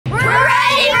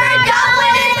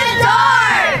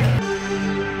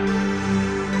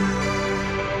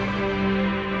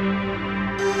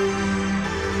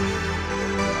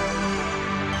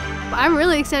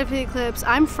excited for the Eclipse.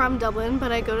 I'm from Dublin,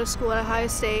 but I go to school at Ohio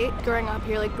State. Growing up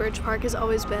here, like Bridge Park has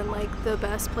always been like the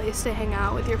best place to hang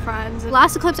out with your friends.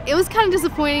 Last Eclipse, it was kind of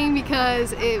disappointing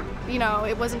because it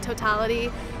wasn't totality.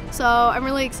 So I'm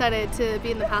really excited to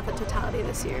be in the path of totality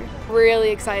this year.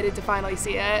 Really excited to finally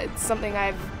see it. It's something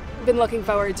I've been looking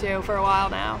forward to for a while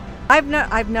now.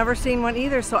 I've never seen one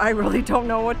either, so I really don't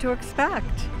know what to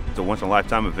expect. It's a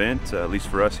once-in-a-lifetime event, at least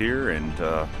for us here, and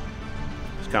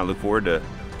just kind of look forward to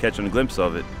catching a glimpse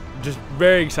of it. Just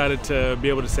very excited to be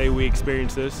able to say we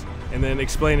experienced this and then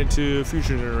explain it to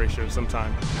future generations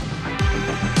sometime.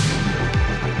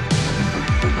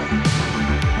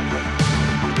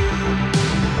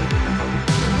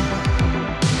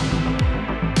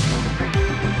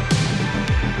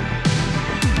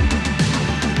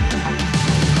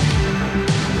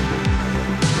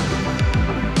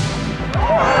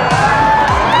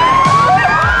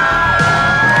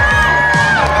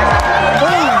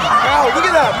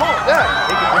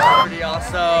 Pretty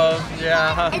awesome,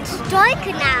 yeah. It's dark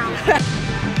now.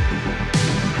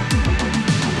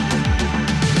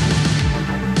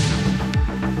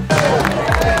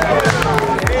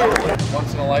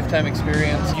 Once in a lifetime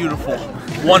experience. Beautiful.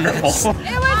 Wonderful.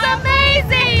 It was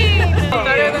amazing!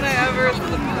 Better than I ever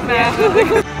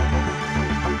imagined.